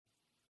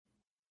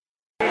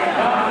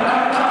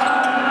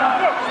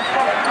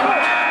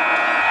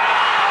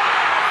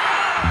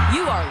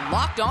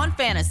On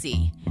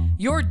Fantasy,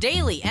 your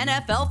daily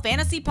NFL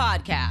fantasy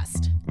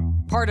podcast.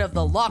 Part of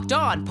the Locked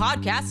On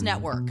Podcast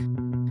Network.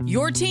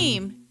 Your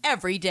team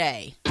every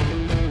day.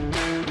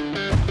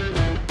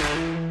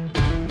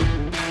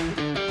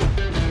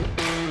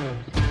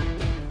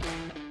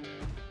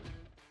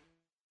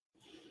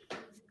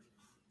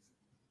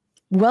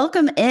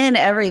 Welcome in,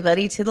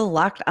 everybody, to the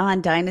Locked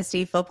On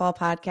Dynasty Football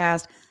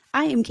Podcast.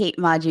 I am Kate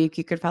Majuk.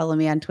 You could follow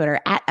me on Twitter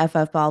at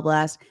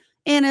FFBallBlast.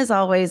 And as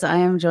always, I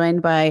am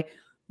joined by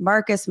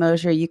Marcus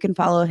Mosher. You can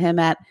follow him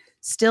at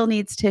Still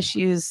Needs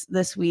Tissues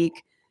this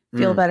week.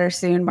 Feel better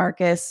soon,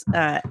 Marcus,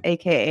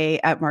 a.k.a.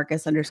 at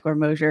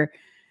Marcus_Mosher.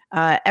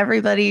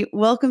 Everybody,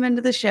 welcome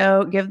into the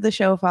show. Give the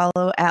show a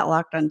follow at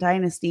Locked On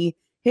Dynasty.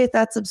 Hit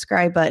that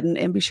subscribe button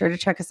and be sure to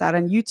check us out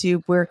on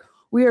YouTube, where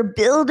we are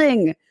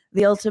building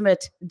the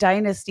ultimate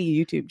Dynasty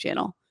YouTube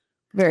channel.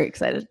 Very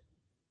excited.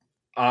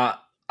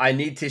 I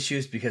need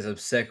tissues because I'm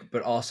sick,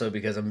 but also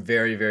because I'm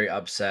very, very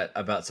upset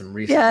about some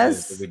recent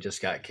news that we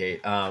just got, Kate.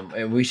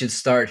 And we should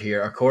start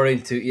here.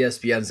 According to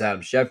ESPN's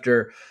Adam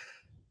Schefter,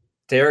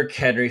 Derrick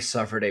Henry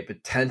suffered a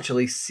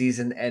potentially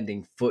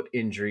season-ending foot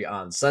injury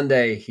on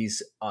Sunday.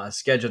 He's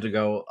scheduled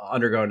to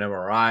undergo an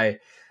MRI.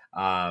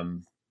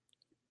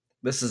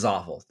 This is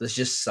awful. This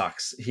just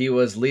sucks. He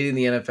was leading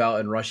the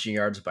NFL in rushing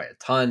yards by a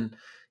ton.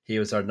 He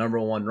was our number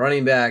one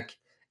running back,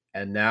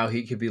 and now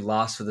he could be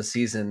lost for the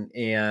season.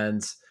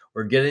 And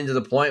we're getting to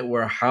the point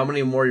where how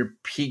many more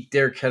peak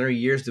Derrick Henry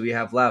years do we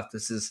have left?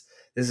 This is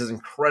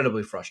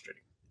incredibly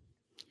frustrating.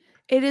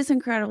 It is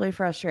incredibly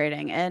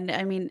frustrating. And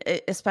I mean,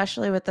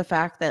 especially with the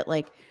fact that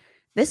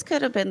this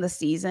could have been the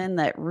season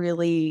that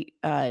really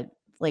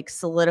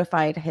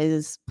solidified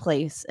his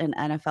place in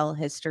NFL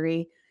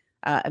history.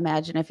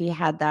 Imagine if he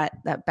had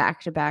that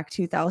back-to-back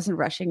 2,000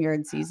 rushing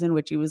yard season,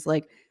 which he was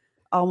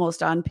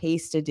almost on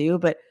pace to do.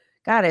 But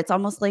God, it's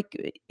almost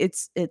like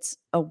it's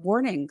a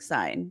warning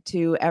sign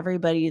to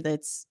everybody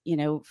that's,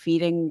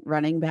 feeding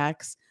running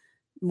backs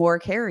more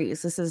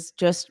carries. This is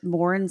just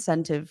more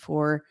incentive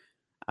for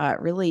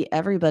really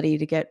everybody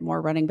to get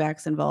more running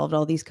backs involved,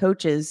 all these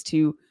coaches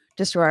to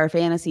destroy our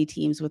fantasy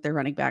teams with their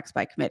running backs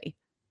by committee.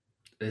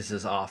 This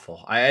is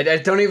awful. I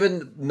don't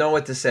even know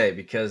what to say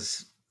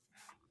because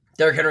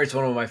Derrick Henry is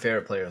one of my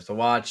favorite players to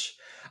watch.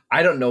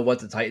 I don't know what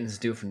the Titans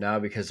do from now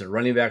because the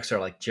running backs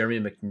are like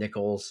Jeremy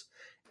McNichols.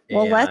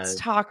 Well, let's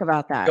talk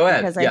about that. Go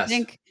ahead. Because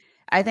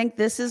I think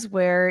this is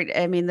where,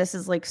 this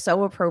is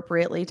so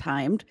appropriately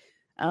timed.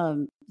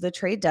 The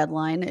trade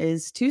deadline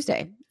is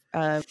Tuesday.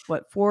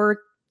 4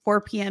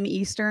 p.m.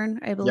 Eastern,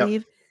 I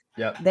believe.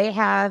 Yep. They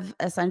have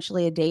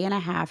essentially a day and a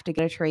half to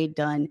get a trade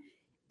done.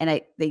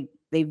 And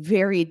they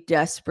very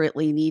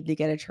desperately need to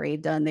get a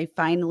trade done. They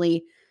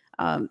finally,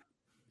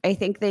 I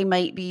think they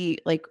might be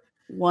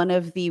one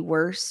of the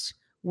worst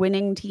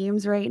winning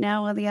teams right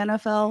now in the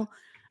NFL.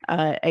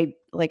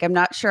 I'm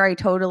not sure I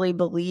totally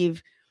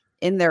believe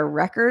in their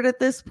record at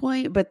this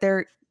point, but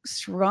they're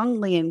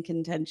strongly in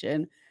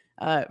contention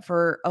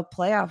for a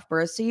playoff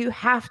berth. So you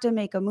have to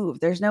make a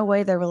move. There's no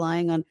way they're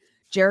relying on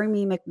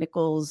Jeremy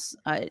McNichols,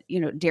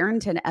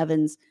 Darrington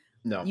Evans.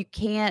 No, you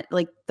can't.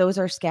 Those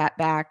are scat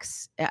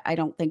backs. I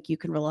don't think you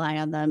can rely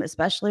on them,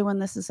 especially when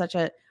this is such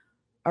a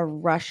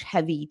rush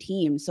heavy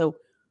team. So,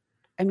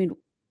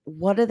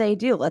 what do they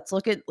do? Let's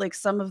look at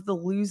some of the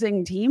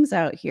losing teams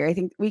out here. I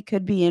think we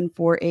could be in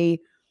for a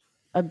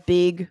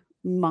big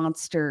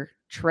monster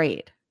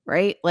trade,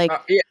 right?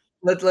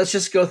 Let's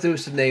just go through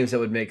some names that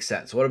would make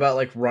sense. What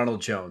about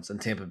Ronald Jones in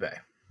Tampa Bay?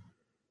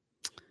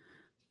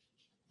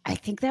 I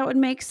think that would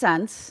make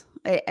sense.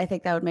 I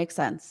think that would make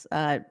sense.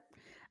 I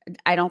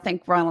don't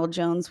think Ronald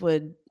Jones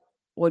would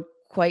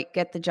quite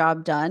get the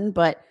job done,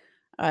 but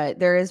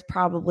there is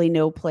probably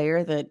no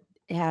player that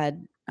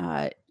had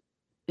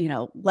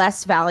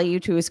less value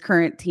to his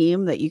current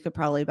team that you could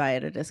probably buy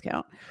at a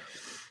discount.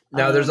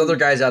 Now, there's other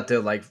guys out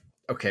there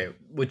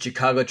would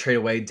Chicago trade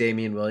away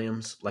Damian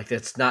Williams?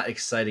 That's not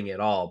exciting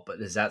at all,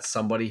 but is that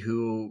somebody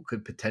who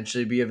could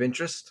potentially be of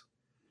interest?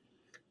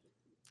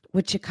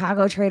 Would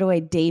Chicago trade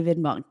away David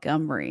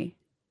Montgomery?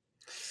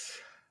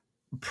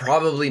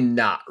 Probably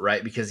not,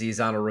 right? Because he's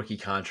on a rookie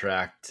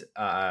contract.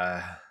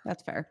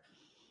 That's fair.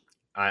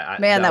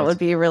 That would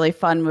be a really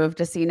fun move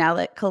to see now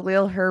that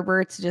Khalil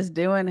Herbert's just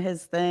doing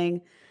his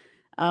thing.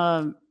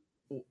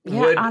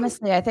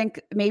 Honestly, I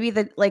think maybe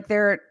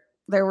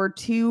there were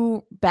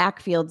two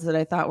backfields that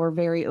I thought were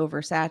very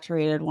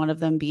oversaturated. One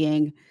of them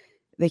being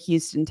the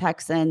Houston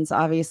Texans,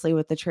 obviously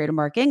with the trade of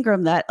Mark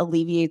Ingram, that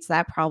alleviates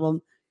that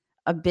problem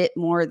a bit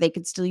more. They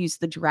could still use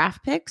the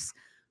draft picks,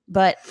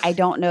 but I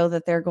don't know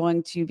that they're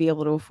going to be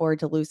able to afford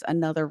to lose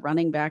another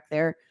running back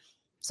there.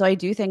 So I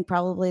do think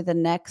probably the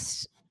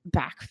next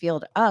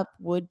backfield up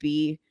would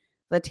be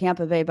the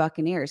Tampa Bay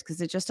Buccaneers, because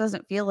it just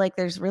doesn't feel like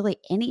there's really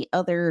any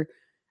other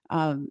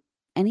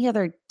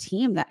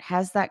team that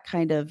has that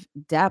kind of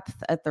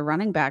depth at the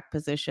running back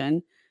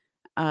position.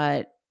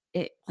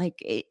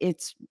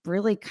 It's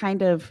really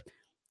kind of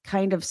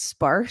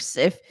sparse.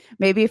 If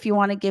you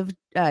want to give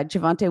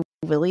Javonte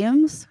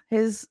Williams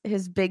his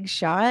big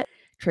shot,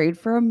 trade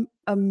for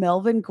a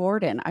Melvin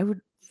Gordon. I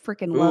would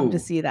freaking love to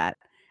see that.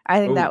 I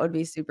think that Ooh. would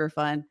be super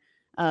fun.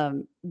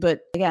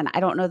 But again, I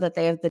don't know that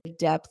they have the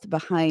depth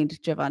behind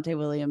Javonte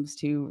Williams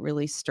to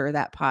really stir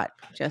that pot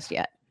just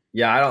yet.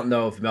 Yeah, I don't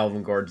know if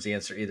Melvin Gordon's the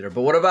answer either.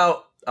 But what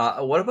about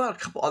a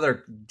couple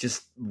other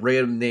just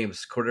random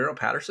names? Cordero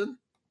Patterson?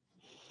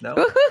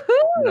 No,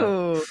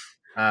 no.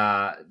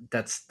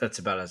 That's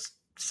about as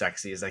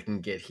sexy as I can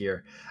get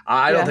here.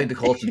 I don't think the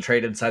Colts would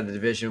trade inside the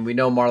division. We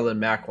know Marlon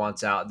Mack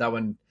wants out. That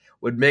one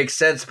would make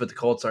sense, but the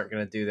Colts aren't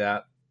going to do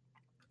that.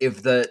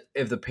 If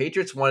the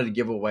Patriots wanted to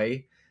give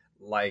away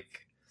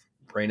like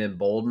Brandon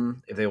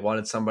Bolden, if they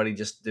wanted somebody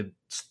just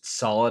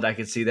solid, I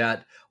could see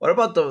that. What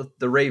about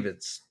the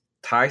Ravens?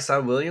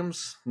 Tyson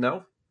Williams?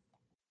 No.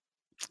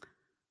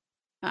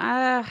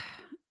 I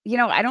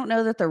don't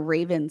know that the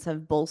Ravens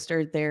have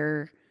bolstered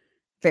their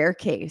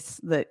case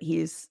that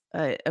he's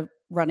a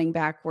running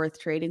back worth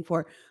trading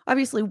for.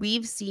 Obviously,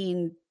 we've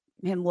seen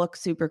him look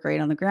super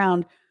great on the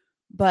ground,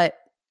 but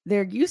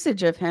their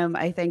usage of him,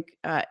 I think,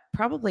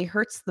 probably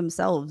hurts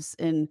themselves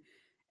in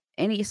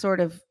any sort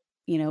of,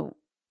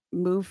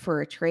 move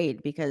for a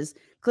trade, because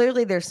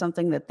clearly there's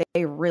something that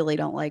they really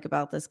don't like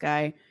about this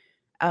guy.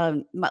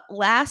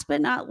 Last but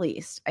not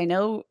least, I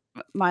know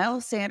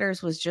Miles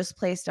Sanders was just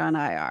placed on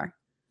IR,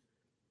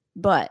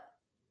 but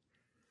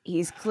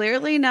he's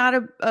clearly not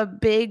a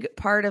big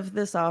part of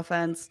this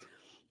offense.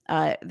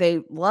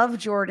 They love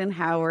Jordan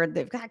Howard.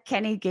 They've got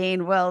Kenny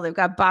Gainwell. They've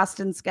got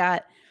Boston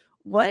Scott.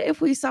 What if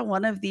we saw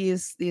one of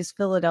these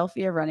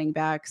Philadelphia running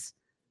backs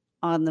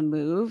on the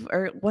move?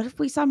 Or what if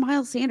we saw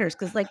Miles Sanders?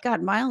 Because,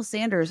 God, Miles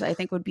Sanders, I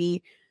think, would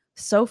be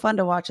so fun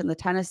to watch in the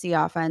Tennessee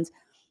offense.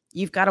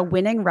 You've got a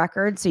winning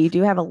record, so you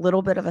do have a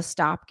little bit of a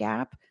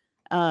stopgap.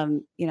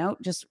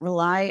 Just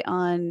rely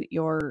on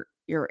your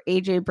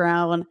AJ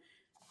Brown.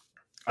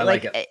 I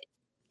like it.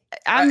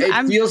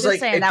 I'm feels like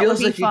saying, it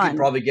feels like you could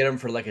probably get him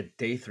for like a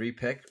day 3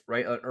 pick,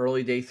 right? An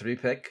early day 3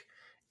 pick.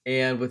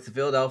 And with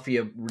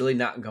Philadelphia really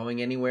not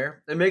going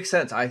anywhere, it makes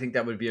sense. I think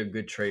that would be a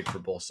good trade for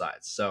both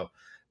sides. So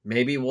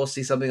maybe we'll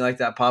see something like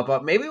that pop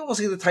up. Maybe we'll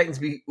see the Titans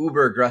be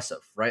uber aggressive,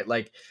 right?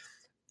 Like,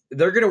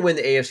 they're going to win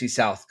the AFC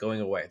South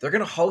going away. They're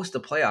going to host a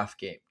playoff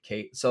game,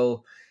 Kate.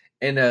 So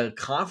in a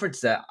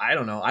conference that I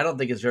don't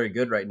think is very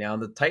good right now,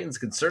 and the Titans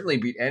can certainly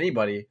beat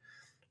anybody.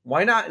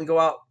 Why not and go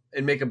out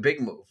and make a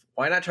big move?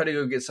 Why not try to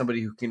go get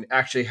somebody who can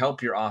actually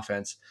help your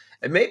offense,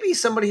 and maybe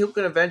somebody who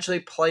can eventually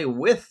play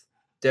with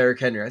Derrick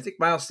Henry? I think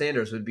Miles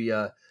Sanders would be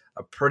a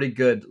pretty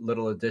good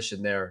little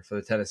addition there for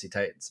the Tennessee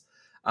Titans.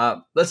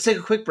 Let's take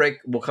a quick break.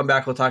 We'll come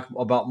back. We'll talk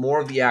about more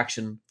of the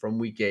action from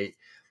Week 8.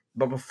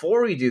 But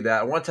before we do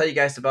that, I want to tell you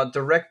guys about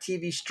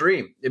DirecTV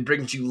Stream. It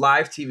brings you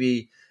live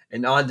TV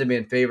and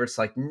on-demand favorites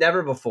like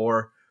never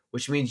before,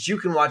 which means you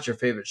can watch your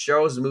favorite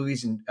shows,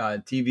 movies, and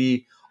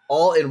TV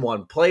all in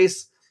one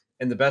place.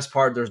 And the best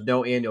part, there's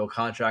no annual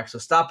contract. So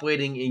stop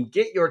waiting and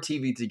get your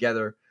TV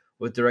together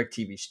with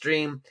DirecTV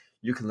Stream.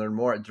 You can learn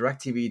more at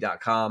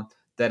directtv.com.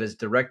 That is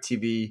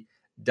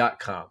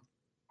directtv.com.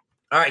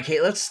 All right,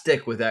 Kate, let's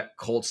stick with that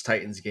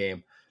Colts-Titans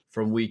game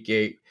from Week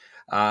 8.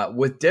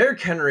 With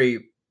Derrick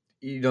Henry,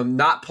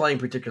 not playing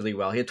particularly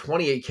well. He had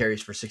 28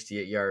 carries for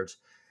 68 yards.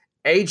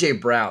 A.J.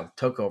 Brown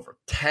took over,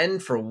 10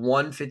 for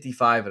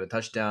 155 and a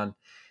touchdown.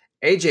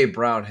 A.J.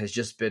 Brown has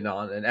just been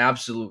on an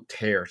absolute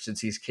tear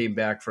since he's came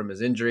back from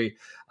his injury.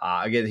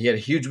 Again, he had a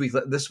huge week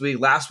this week.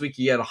 Last week,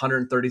 he had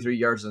 133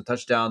 yards and a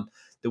touchdown.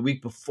 The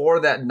week before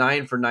that,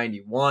 9 for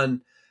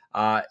 91.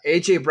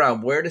 A.J.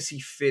 Brown, where does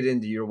he fit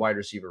into your wide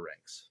receiver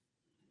ranks?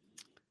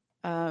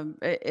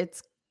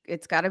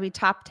 It's got to be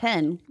top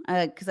 10,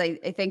 because I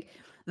think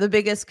the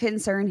biggest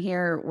concern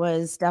here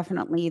was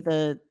definitely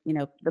the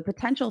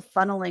potential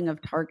funneling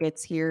of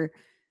targets here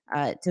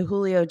to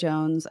Julio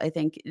Jones. I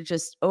think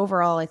just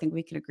overall, I think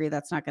we can agree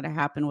that's not going to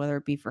happen, whether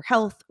it be for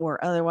health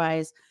or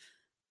otherwise.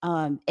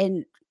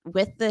 And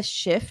with the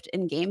shift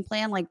in game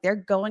plan, they're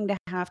going to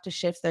have to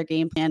shift their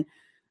game plan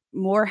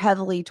more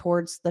heavily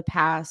towards the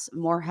pass,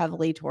 more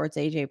heavily towards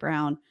AJ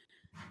Brown.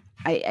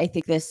 I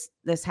think this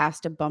has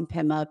to bump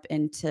him up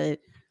into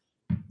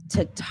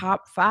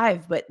top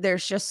 5, but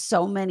there's just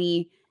so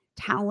many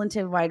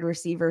talented wide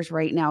receivers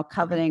right now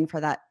coveting for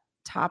that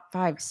top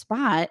 5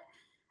 spot.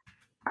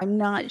 I'm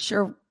not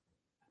sure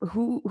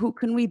who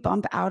can we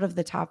bump out of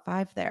the top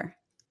 5 there.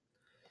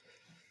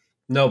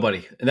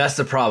 Nobody. And that's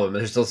the problem.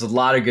 There's a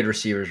lot of good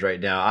receivers right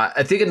now.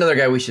 I think another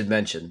guy we should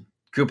mention,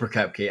 Cooper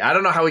Kupp, Kate. I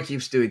don't know how he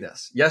keeps doing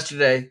this.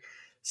 Yesterday,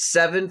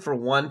 7 for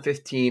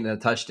 115 and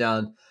a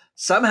touchdown.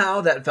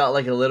 Somehow that felt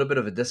like a little bit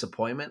of a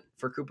disappointment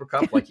for Cooper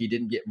Kupp, like he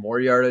didn't get more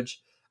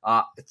yardage.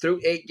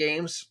 Through 8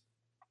 games,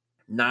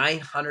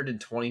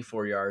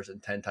 924 yards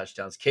and 10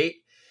 touchdowns. Kate,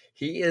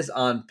 he is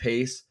on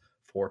pace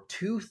for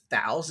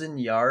 2,000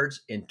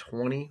 yards and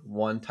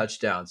 21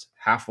 touchdowns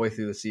halfway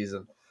through the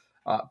season.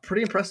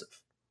 Pretty impressive.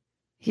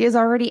 He has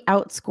already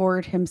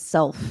outscored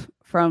himself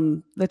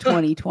from the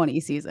 2020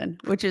 season,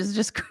 which is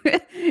just,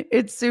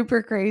 it's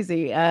super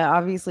crazy.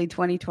 Obviously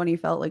 2020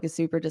 felt like a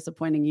super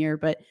disappointing year,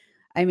 but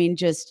I mean,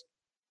 just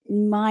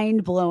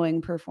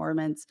mind-blowing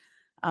performance.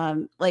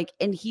 And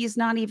he's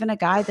not even a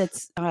guy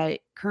that's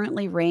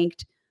currently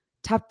ranked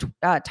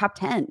top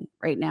 10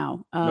 right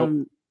now.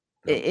 Nope.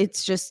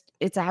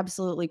 It's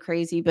absolutely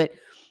crazy. But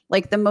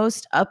like the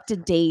most up to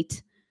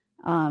date,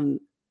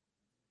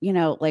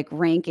 like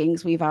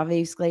rankings, we've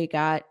obviously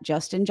got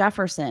Justin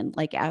Jefferson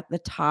like at the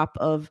top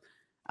of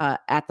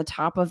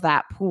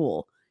that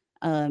pool.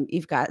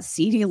 You've got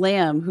CeeDee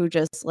Lamb, who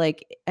just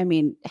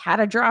had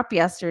a drop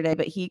yesterday,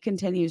 but he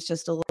continues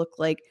just to look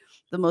like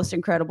the most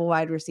incredible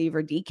wide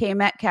receiver. DK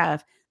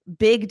Metcalf,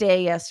 big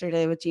day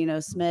yesterday with Geno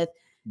Smith,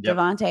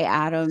 Devontae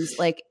Adams.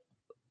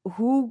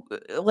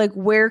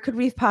 Where could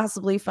we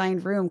possibly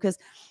find room? Because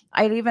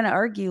I'd even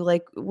argue,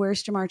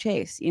 where's Jamar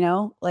Chase?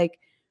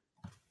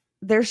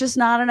 There's just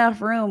not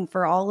enough room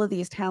for all of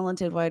these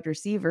talented wide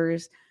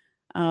receivers.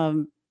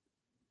 But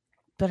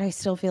I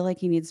still feel like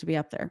he needs to be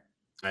up there.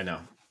 I know,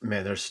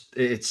 man.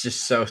 It's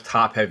just so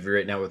top heavy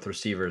right now with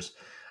receivers.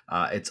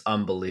 It's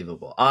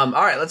unbelievable. All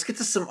right, let's get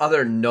to some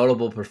other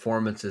notable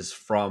performances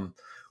from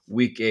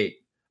Week 8.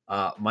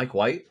 Mike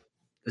White,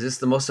 is this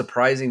the most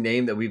surprising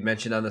name that we've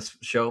mentioned on this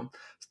show?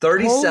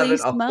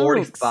 37 of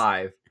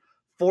 45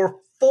 for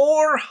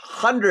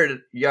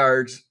 400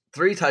 yards,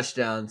 3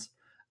 touchdowns.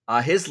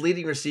 His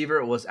leading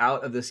receiver was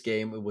out of this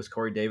game. It was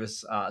Corey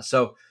Davis.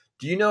 So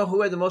do you know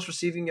who had the most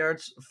receiving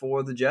yards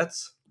for the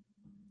Jets?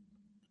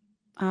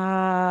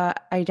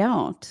 I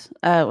don't.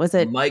 Was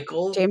it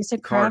Michael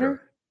Jameson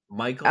Crowder?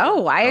 Michael.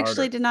 Oh, I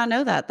actually did not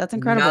know that. That's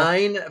incredible.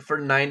 9 for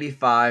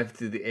 95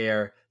 through the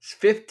air,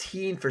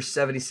 15 for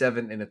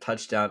 77 and a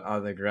touchdown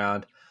on the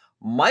ground.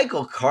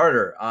 Michael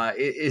Carter,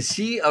 is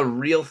he a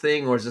real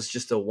thing, or is this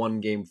just a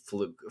one-game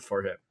fluke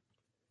for him?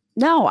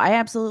 No, I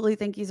absolutely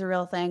think he's a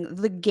real thing.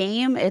 The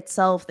game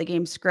itself, the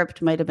game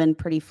script might have been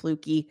pretty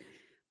fluky,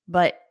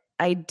 but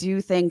I do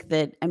think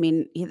that,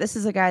 this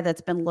is a guy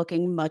that's been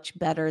looking much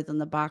better than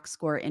the box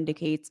score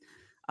indicates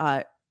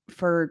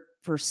for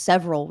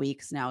several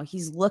weeks now.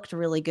 He's looked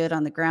really good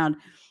on the ground.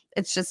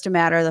 It's just a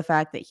matter of the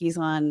fact that he's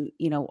on,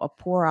 a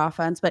poor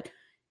offense, but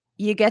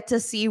you get to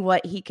see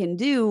what he can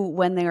do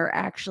when they're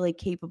actually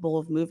capable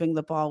of moving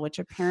the ball, which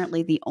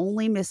apparently the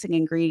only missing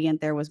ingredient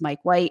there was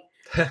Mike White.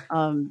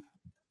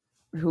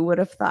 Who would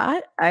have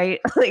thought? I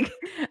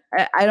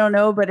don't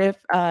know, but if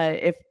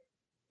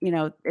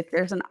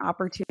there's an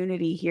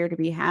opportunity here to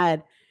be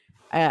had,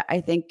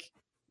 I think,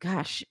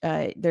 there's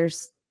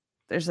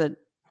a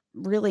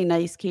really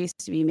nice case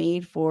to be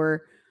made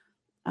for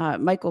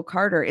Michael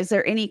Carter. Is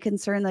there any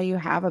concern that you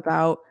have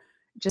about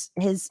just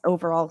his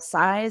overall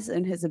size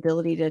and his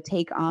ability to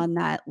take on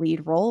that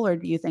lead role, or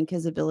do you think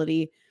his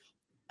ability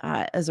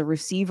as a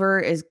receiver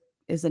is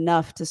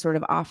enough to sort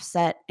of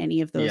offset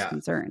any of those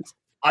concerns?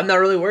 I'm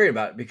not really worried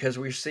about it because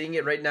we're seeing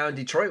it right now in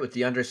Detroit with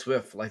DeAndre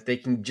Swift. Like, they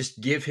can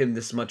just give him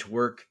this much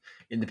work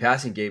in the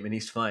passing game and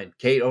he's fine.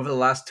 Kate, over the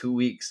last 2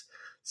 weeks,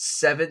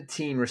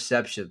 17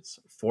 receptions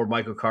for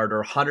Michael Carter,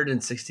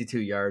 162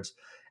 yards,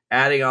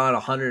 adding on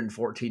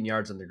 114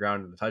 yards on the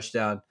ground and a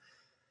touchdown.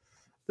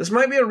 This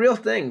might be a real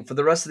thing for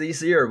the rest of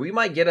this year. We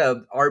might get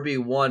a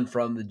RB1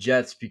 from the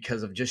Jets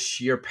because of just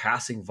sheer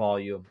passing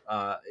volume.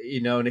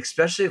 And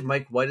especially if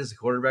Mike White is a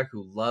quarterback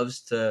who loves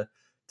to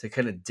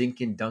kind of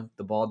dink and dunk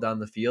the ball down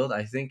the field,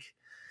 I think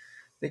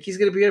he's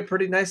going to be a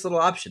pretty nice little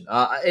option.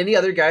 Any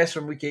other guys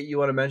from Week 8 you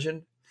want to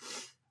mention?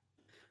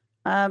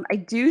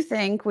 I do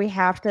think we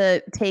have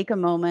to take a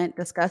moment,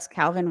 discuss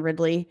Calvin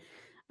Ridley,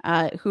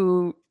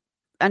 who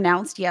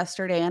announced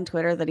yesterday on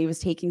Twitter that he was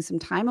taking some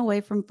time away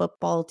from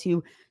football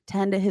to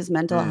tend to his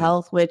mental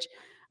health, which,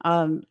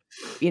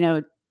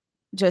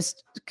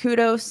 just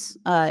kudos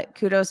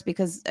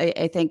because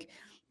I think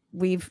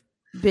we've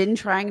been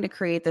trying to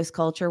create this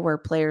culture where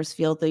players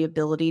feel the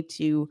ability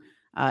to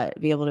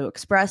be able to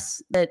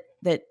express that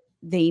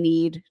they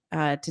need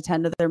to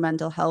tend to their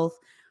mental health.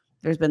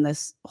 There's been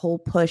this whole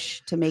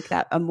push to make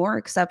that a more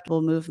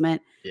acceptable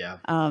movement. Yeah.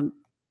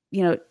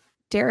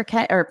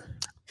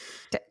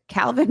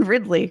 Calvin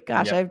Ridley.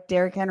 Gosh, I have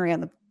Derrick Henry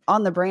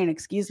on the brain.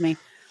 Excuse me.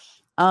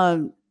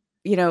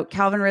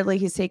 Calvin Ridley,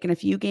 he's taken a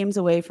few games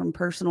away from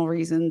personal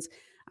reasons.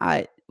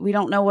 We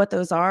don't know what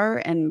those are,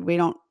 and we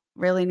don't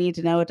really need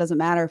to know. It doesn't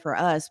matter for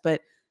us,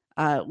 but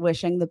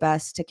wishing the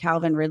best to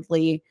Calvin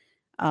Ridley.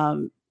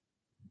 I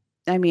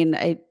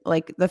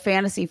like the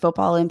fantasy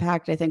football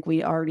impact. I think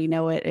we already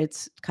know it.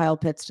 It's Kyle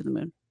Pitts to the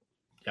moon.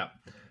 Yeah.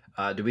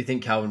 Do we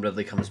think Calvin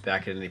Ridley comes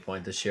back at any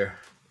point this year?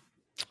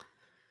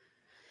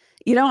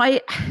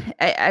 I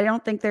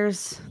don't think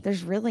there's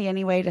really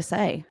any way to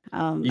say.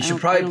 You should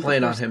probably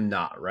plan on him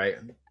not, right?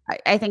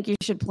 I think you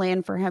should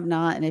plan for him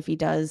not, and if he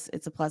does,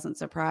 it's a pleasant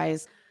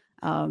surprise,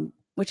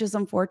 which is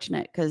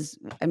unfortunate because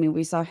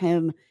we saw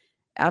him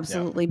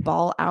absolutely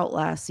ball out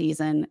last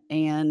season,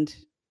 and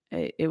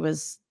it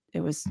was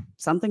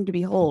something to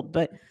behold.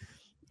 But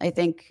I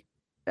think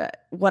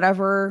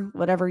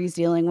whatever he's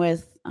dealing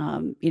with,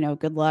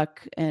 good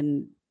luck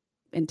and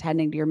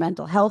intending to your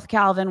mental health,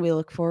 Calvin. We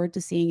look forward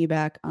to seeing you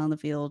back on the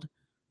field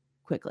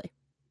quickly.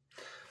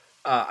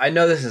 I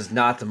know this is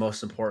not the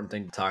most important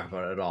thing to talk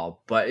about at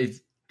all, but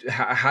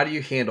how do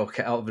you handle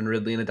Calvin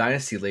Ridley in a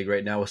dynasty league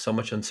right now with so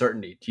much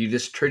uncertainty? Do you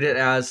just treat it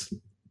as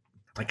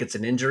like it's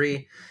an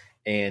injury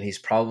and he's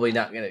probably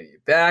not going to be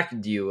back.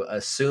 Do you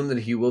assume that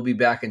he will be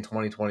back in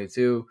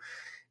 2022?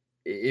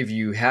 If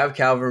you have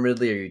Calvin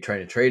Ridley, are you trying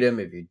to trade him?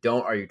 If you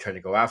don't, are you trying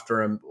to go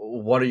after him?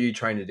 What are you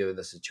trying to do in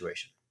this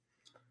situation?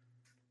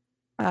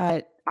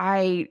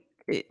 I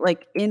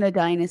like in a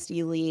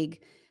dynasty league.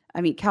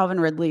 I mean, Calvin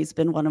Ridley's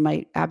been one of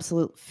my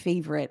absolute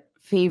favorite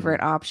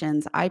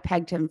options. I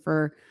pegged him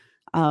for,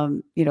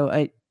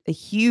 a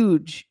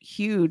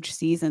huge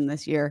season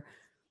this year.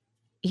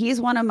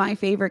 He's one of my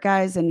favorite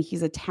guys, and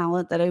he's a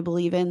talent that I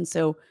believe in.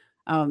 So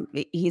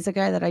he's a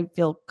guy that I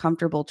feel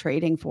comfortable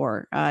trading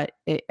for. I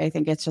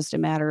think it's just a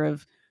matter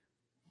of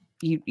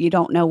you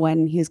don't know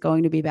when he's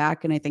going to be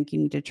back, and I think you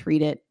need to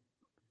treat it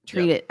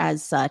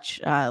as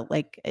such.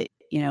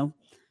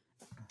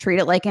 Treat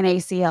it like an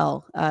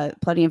ACL.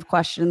 Plenty of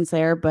questions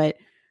there, but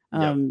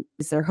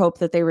is there hope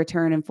that they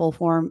return in full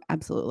form?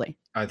 Absolutely.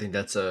 I think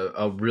that's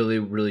a really,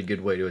 really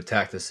good way to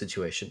attack this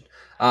situation.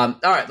 All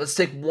right, let's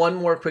take one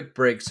more quick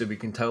break so we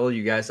can tell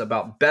you guys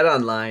about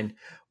BetOnline.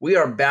 We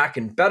are back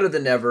and better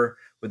than ever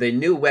with a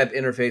new web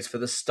interface for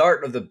the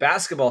start of the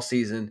basketball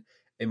season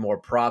and more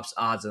props,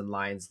 odds, and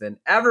lines than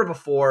ever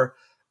before.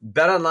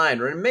 BetOnline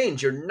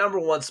remains your number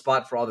one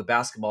spot for all the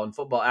basketball and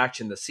football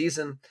action this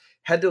season.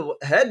 Head to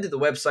the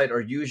website or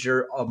use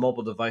your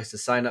mobile device to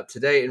sign up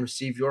today and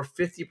receive your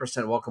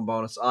 50% welcome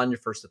bonus on your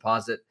first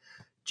deposit.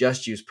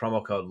 Just use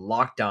promo code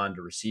LOCKEDON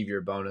to receive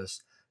your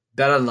bonus.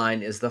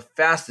 BetOnline is the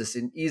fastest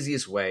and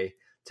easiest way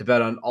to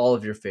bet on all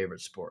of your favorite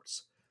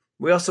sports.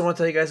 We also want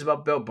to tell you guys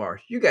about Built Bar.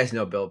 You guys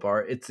know Built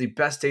Bar. It's the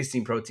best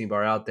tasting protein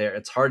bar out there.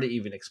 It's hard to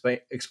even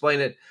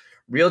explain it.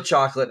 Real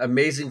chocolate,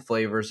 amazing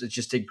flavors. It's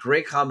just a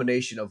great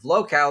combination of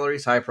low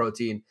calories, high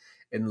protein,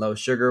 and low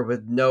sugar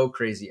with no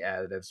crazy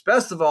additives.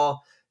 Best of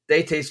all,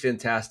 they taste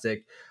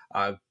fantastic.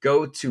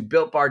 Go to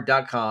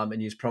BuiltBar.com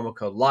and use promo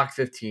code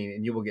LOCK15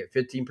 and you will get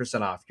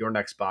 15% off your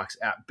next box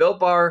at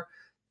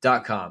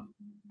BuiltBar.com.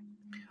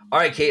 All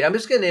right, Kate, I'm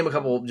just going to name a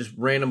couple just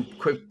random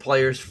quick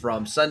players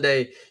from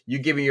Sunday. You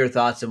give me your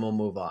thoughts and we'll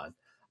move on.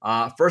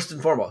 First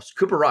and foremost,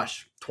 Cooper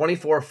Rush,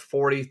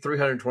 24-40,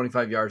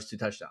 325 yards, 2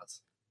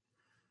 touchdowns.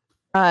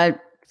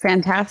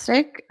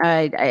 Fantastic.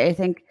 I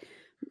think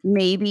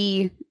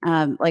maybe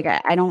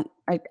I don't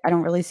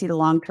really see the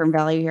long-term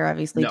value here.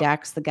 Obviously, no.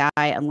 Dak's the guy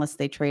unless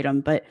they trade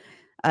him. But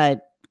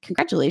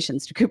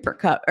congratulations to Cooper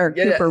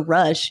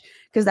Rush,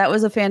 because that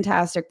was a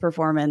fantastic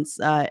performance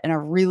and a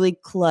really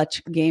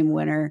clutch game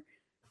winner.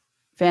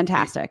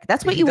 Fantastic.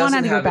 That's what you want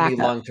out of your backup.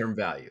 Long-term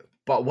value.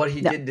 But what he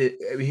did,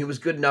 he was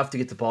good enough to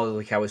get the ball to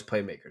the Cowboys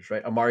playmakers,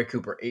 right? Amari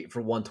Cooper, 8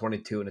 for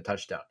 122 and a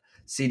touchdown.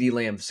 CeeDee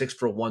Lamb, 6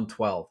 for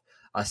 112.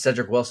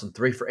 Cedric Wilson,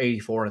 3 for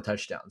 84 and a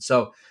touchdown.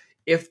 So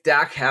if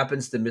Dak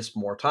happens to miss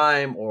more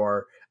time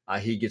or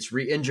he gets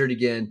re-injured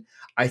again,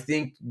 I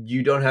think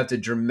you don't have to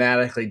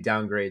dramatically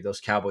downgrade those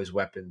Cowboys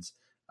weapons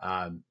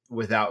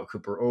without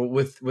Cooper or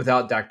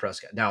without Dak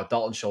Prescott. Now,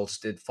 Dalton Schultz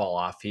did fall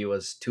off. He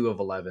was 2 of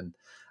 11.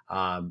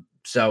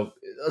 So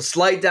a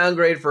slight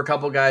downgrade for a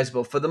couple guys,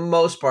 but for the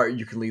most part,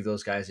 you can leave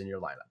those guys in your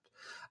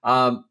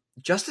lineup.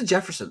 Justin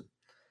Jefferson,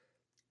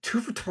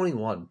 2 for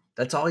 21.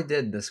 That's all he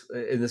did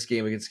in this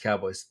game against the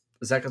Cowboys.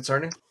 Is that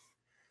concerning?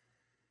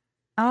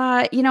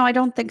 I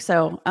don't think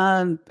so.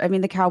 I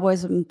mean, the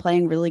Cowboys have been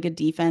playing really good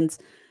defense.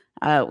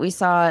 We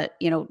saw,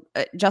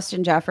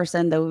 Justin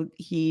Jefferson, though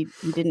he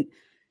didn't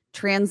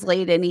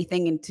translate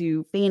anything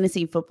into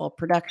fantasy football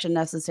production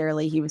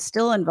necessarily. He was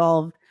still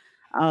involved.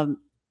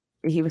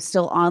 He was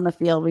still on the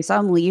field. We saw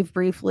him leave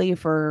briefly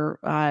for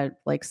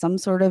some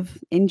sort of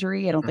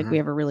injury. I don't think we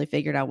ever really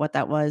figured out what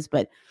that was,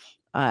 but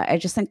I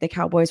just think the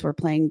Cowboys were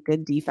playing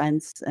good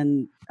defense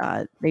and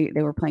they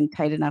were playing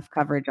tight enough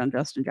coverage on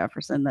Justin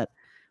Jefferson that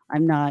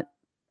I'm not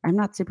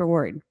super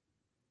worried.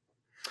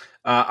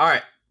 All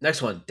right.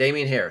 Next one,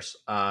 Damian Harris.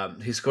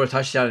 He scored a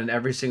touchdown in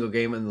every single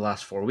game in the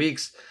last 4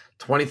 weeks,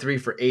 23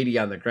 for 80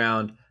 on the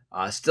ground.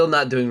 Still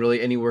not doing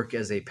really any work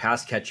as a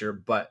pass catcher,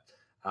 but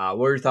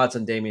what are your thoughts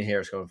on Damian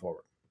Harris going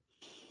forward?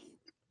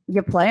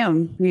 You play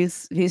him.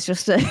 He's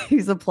just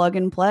he's a plug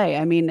and play.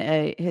 I mean,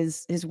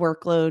 his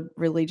workload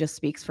really just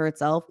speaks for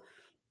itself.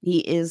 He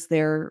is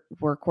their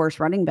workhorse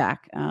running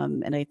back.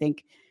 And I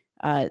think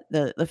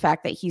the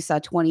fact that he saw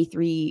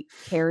 23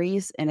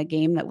 carries in a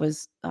game that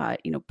was,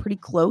 pretty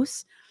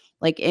close,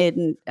 like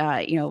in,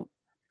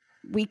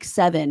 week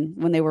 7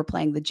 when they were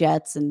playing the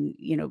Jets and,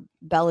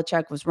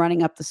 Belichick was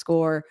running up the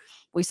score.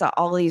 We saw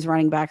all these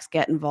running backs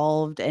get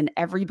involved and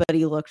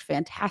everybody looked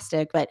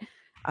fantastic. But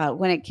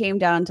when it came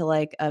down to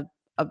like a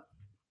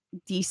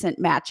decent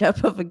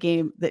matchup of a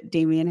game that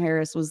Damian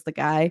Harris was the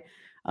guy,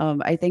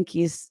 I think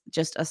he's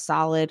just a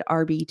solid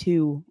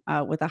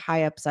RB2 with a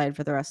high upside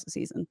for the rest of the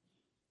season.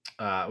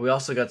 We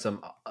also got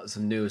some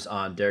news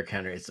on Derrick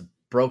Henry. It's a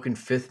broken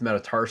 5th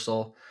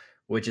metatarsal,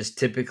 which is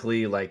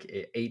typically like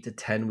an 8 to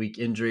 10 week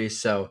injury.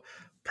 So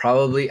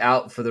probably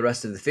out for the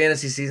rest of the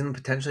fantasy season,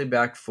 potentially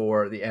back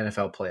for the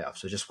NFL playoffs.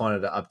 So just wanted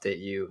to update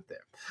you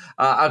there.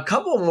 A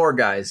couple more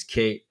guys,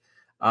 Kate.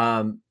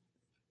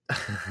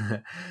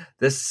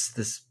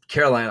 This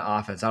Carolina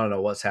offense, I don't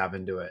know what's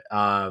happened to it.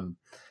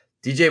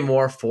 DJ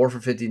Moore, 4 for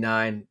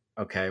 59,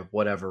 Okay,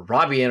 whatever.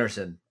 Robbie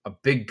Anderson, a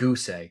big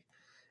goose egg.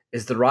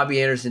 Is the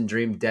Robbie Anderson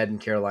dream dead in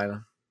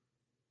Carolina?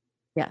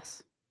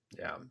 Yes.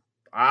 Yeah.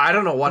 I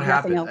don't know what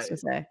happened. Nothing else to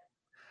say.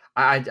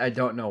 I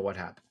don't know what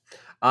happened.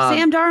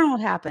 Sam Darnold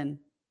happened.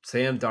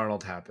 Sam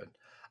Darnold happened.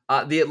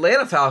 The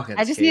Atlanta Falcons.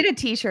 I just need a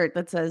T-shirt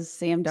that says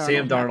Sam Darnold.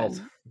 Sam Darnold.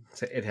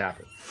 Happened. It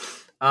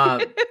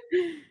happened.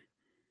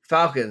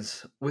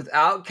 Falcons,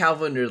 without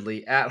Calvin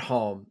Ridley at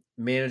home,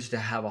 managed to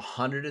have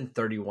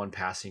 131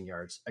 passing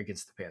yards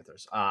against the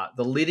Panthers.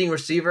 The leading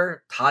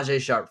receiver,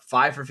 Tajae Sharpe,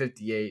 5 for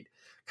 58.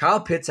 Kyle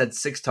Pitts had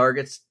 6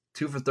 targets,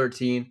 2 for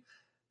 13.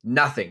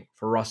 Nothing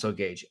for Russell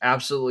Gage.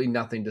 Absolutely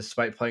nothing,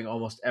 despite playing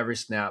almost every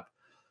snap.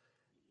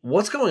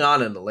 What's going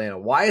on in Atlanta?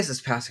 Why is this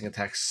passing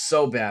attack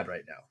so bad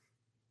right now?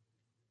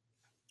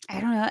 I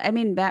don't know. I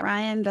mean, Matt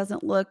Ryan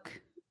doesn't look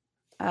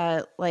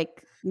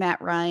like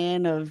Matt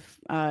Ryan of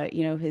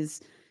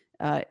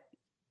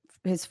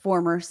his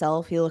former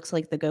self. He looks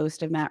like the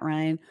ghost of Matt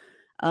Ryan.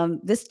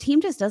 This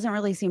team just doesn't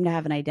really seem to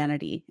have an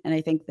identity, and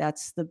I think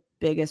that's the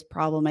biggest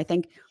problem. I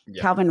think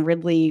Calvin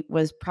Ridley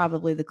was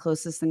probably the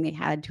closest thing they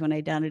had to an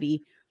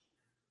identity.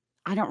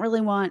 I don't really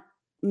want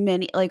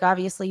many, like,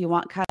 obviously you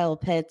want Kyle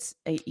Pitts,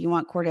 you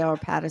want Cordell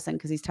Patterson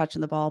because he's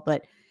touching the ball,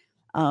 but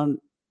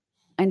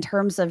in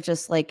terms of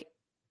just like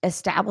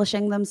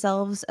establishing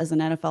themselves as an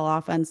NFL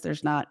offense,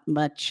 there's not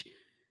much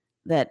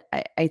that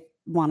I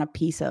want a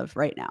piece of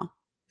right now.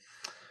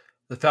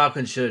 The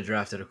Falcons should have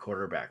drafted a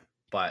quarterback,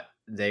 but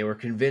they were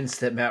convinced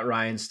that Matt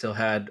Ryan still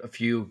had a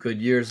few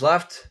good years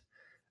left,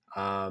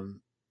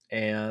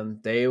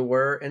 and they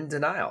were in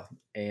denial,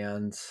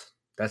 and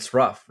that's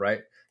rough,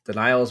 right?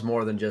 Denial is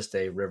more than just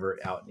a river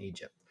out in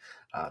Egypt.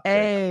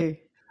 Hey.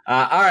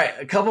 All right,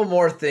 a couple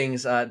more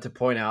things to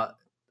point out.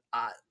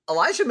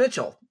 Elijah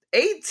Mitchell,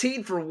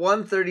 18 for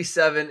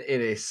 137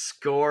 in a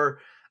score.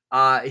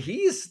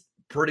 He's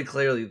pretty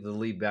clearly the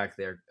lead back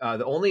there.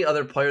 The only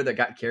other player that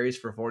got carries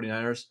for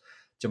 49ers,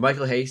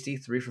 JaMycal Hasty,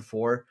 3 for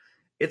 4.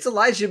 It's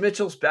Elijah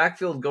Mitchell's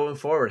backfield going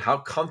forward. How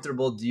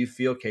comfortable do you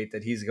feel, Kate,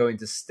 that he's going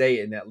to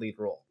stay in that lead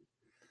role?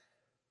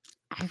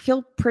 I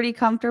feel pretty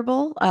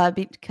comfortable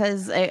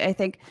because I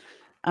think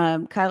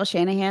Kyle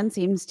Shanahan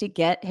seems to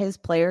get his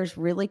players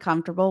really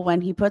comfortable. When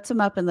he puts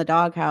them up in the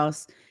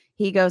doghouse,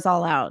 he goes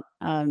all out.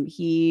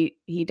 He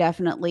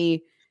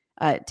definitely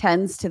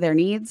tends to their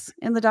needs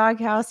in the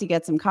doghouse. He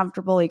gets them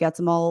comfortable. He gets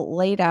them all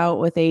laid out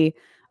with a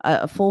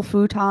full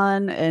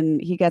futon,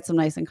 and he gets them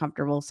nice and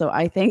comfortable. So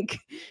I think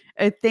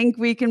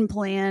we can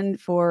plan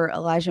for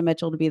Elijah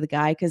Mitchell to be the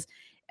guy, because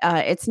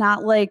it's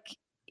not like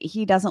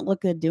he doesn't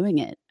look good doing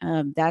it.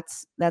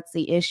 That's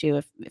the issue.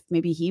 If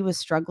maybe he was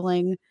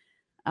struggling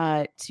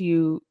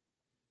to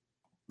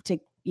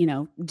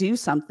do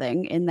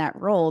something in that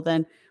role,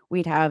 then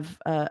we'd have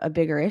a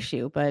bigger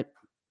issue. But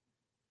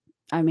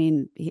I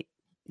mean,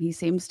 he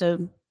seems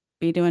to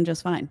be doing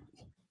just fine.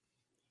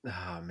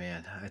 Oh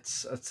man,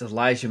 it's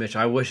Elijah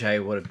Mitchell. I wish I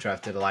would have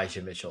drafted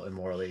Elijah Mitchell in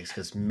more leagues,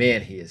 because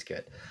man, he is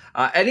good.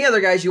 Any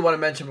other guys you want to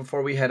mention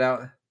before we head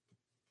out?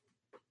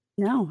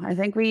 No, I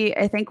think we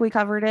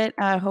covered it.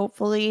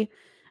 Hopefully,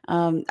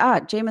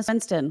 Jameis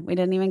Winston. We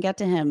didn't even get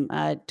to him.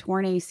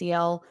 Torn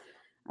ACL,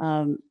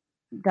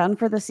 done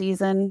for the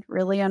season.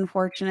 Really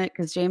unfortunate,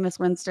 because Jameis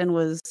Winston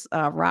was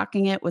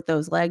rocking it with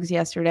those legs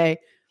yesterday.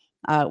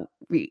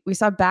 We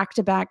saw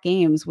back-to-back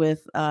games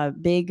with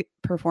big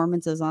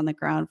performances on the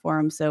ground for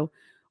him. So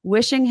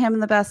wishing him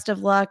the best of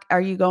luck. Are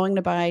you going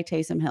to buy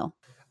Taysom Hill?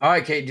 All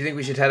right, Kate, do you think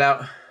we should head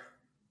out?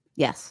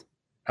 Yes.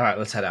 All right,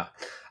 let's head out.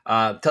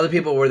 Tell the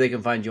people where they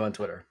can find you on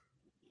Twitter.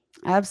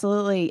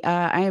 Absolutely.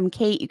 I am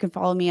Kate. You can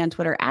follow me on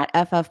Twitter at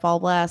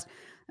FFBallBlast.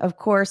 Of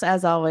course,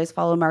 as always,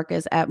 follow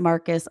Marcus at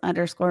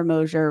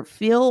Marcus_Mosier.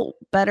 Feel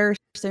better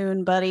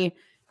soon, buddy.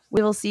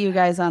 We will see you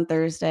guys on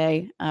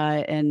Thursday.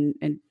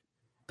 And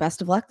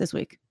best of luck this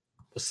week.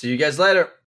 We'll see you guys later.